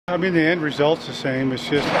I mean, the end result's the same. It's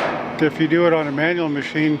just if you do it on a manual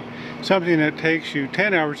machine, something that takes you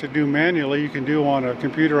 10 hours to do manually, you can do on a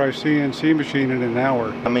computerized CNC machine in an hour.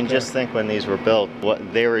 I mean, just think when these were built,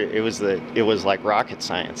 it was like rocket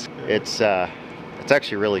science. It's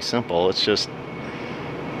actually really simple. It's just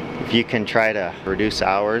if you can try to reduce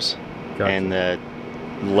hours and the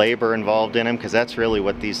labor involved in them, because that's really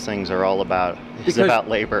what these things are all about. It's about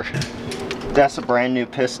labor. That's a brand new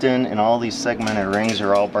piston, and all these segmented rings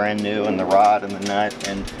are all brand new, and the rod and the nut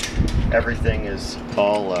and everything is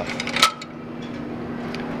all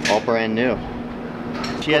brand new.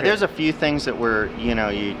 Yeah, there's a few things that were, you know,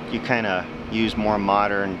 you kind of use more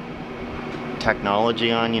modern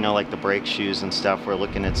technology on, you know, like the brake shoes and stuff. We're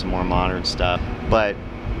looking at some more modern stuff, but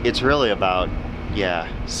it's really about, yeah,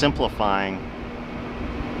 simplifying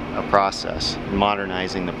a process,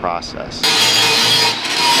 modernizing the process.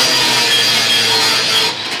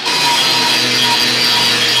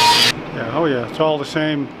 Yeah, oh yeah, it's all the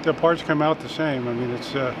same. The parts come out the same. I mean,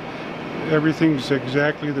 it's everything's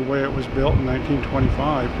exactly the way it was built in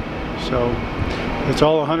 1925. So it's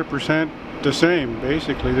all 100% the same,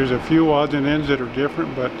 basically. There's a few odds and ends that are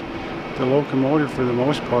different, but the locomotive, for the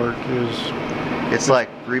most part, is... It's like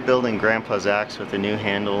rebuilding Grandpa's axe with a new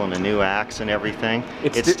handle and a new axe and everything.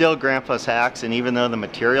 It's still Grandpa's axe, and even though the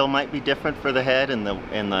material might be different for the head and the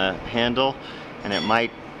handle, and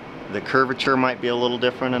the curvature might be a little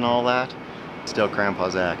different and all that, it's still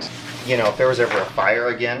Grandpa's axe. You know, if there was ever a fire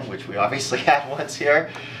again, which we obviously had once here,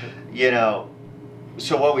 you know,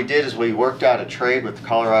 so what we did is we worked out a trade with the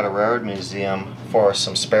Colorado Railroad Museum for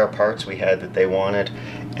some spare parts we had that they wanted,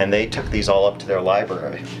 and they took these all up to their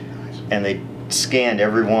library, and they scanned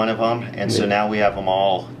every one of them, and so now we have them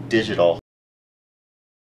all digital,